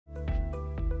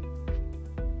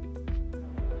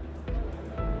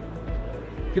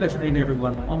Good afternoon,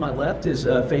 everyone. On my left is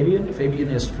Fabian. Fabian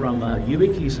is from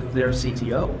Ubiik. He's their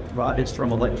CTO. Rod is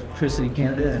from Electricity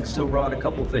Canada, and so Rod, a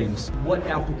couple things. What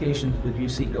applications would you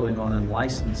see going on in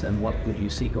license, and what would you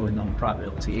see going on in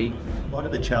private LTE? One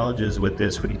of the challenges with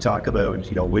this, when you talk about,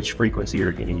 which frequency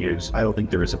you're going to use, I don't think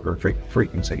there is a perfect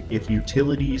frequency. If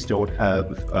utilities don't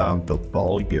have the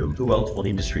volume, who else will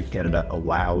Industry Canada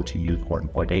allow to use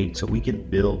 1.8? So we can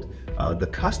build the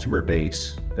customer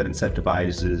base that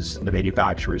incentivizes the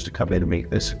manufacturers to come in and make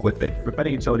this equipment.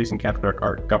 Many utilities in Canada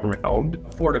are government-owned.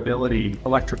 Affordability,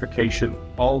 electrification,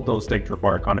 all those things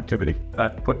require connectivity.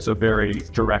 That puts a very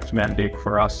direct mandate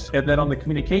for us. And then on the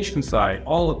communication side,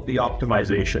 all of the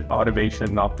optimization,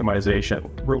 automation, optimization,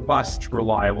 robust,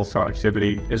 reliable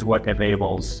connectivity is what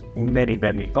enables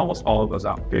many, almost all of those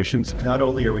applications. Not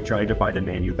only are we trying to find a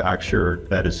manufacturer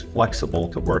that is flexible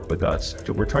to work with us,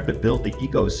 so we're trying to build the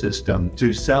ecosystem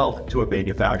to sell to a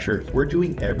manufacturer. We're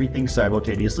doing everything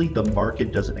simultaneously. The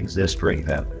market doesn't exist right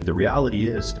now. The reality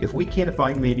is, if we can't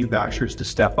find manufacturers to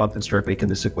step up and start making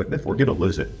this equipment, we're going to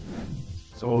lose it.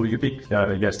 So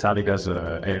Ubiik, starting as an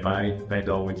AMI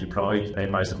vendor, we deployed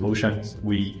AMI solutions.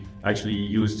 We actually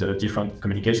used different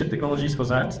communication technologies for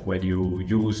that. When you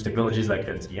use technologies like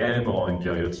LTM or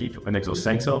pLTE to connect those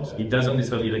sensors, it doesn't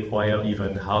necessarily require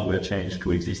even hardware change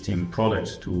to existing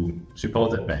products to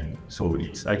support that band. So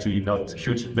it's actually not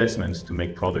huge investments to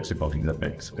make products supporting that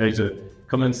band. So there is a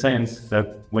common sense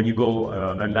that when you go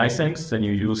unlicensed, then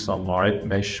you use some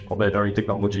mesh proprietary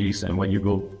technologies, and when you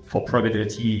go for private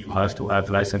LTE, you have to have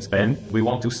licensed band. We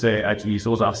want to say actually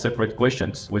those are separate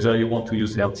questions, whether you want to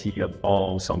use LTE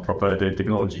or some proprietary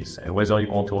technologies, and whether you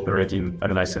want to operate in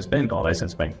unlicensed band or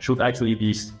licensed band should actually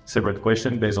be separate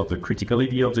questions based on the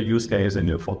criticality of the use case and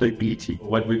the affordability.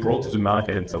 What we brought to the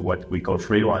market, what we call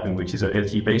free one, which is a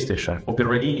LTE base station,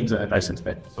 operating in the unlicensed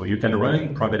band. So you can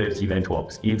run private LTE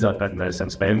networks in that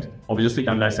unlicensed band. Obviously,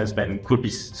 unlicensed band could be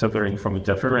suffering from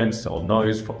interference or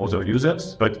noise for other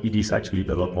users, but it is actually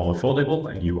a lot more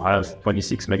affordable, and you have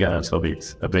 26 megahertz of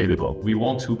it available. We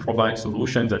want to provide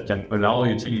solutions that can allow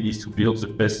utilities to build the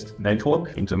best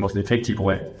network in the most effective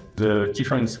way. The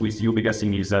difference with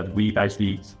Ubiik is that we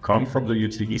actually come from the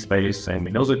utility space and we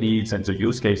know the needs and the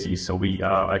use cases, so we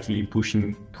are actually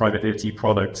pushing private LTE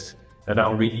products that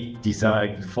are really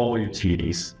designed for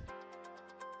utilities.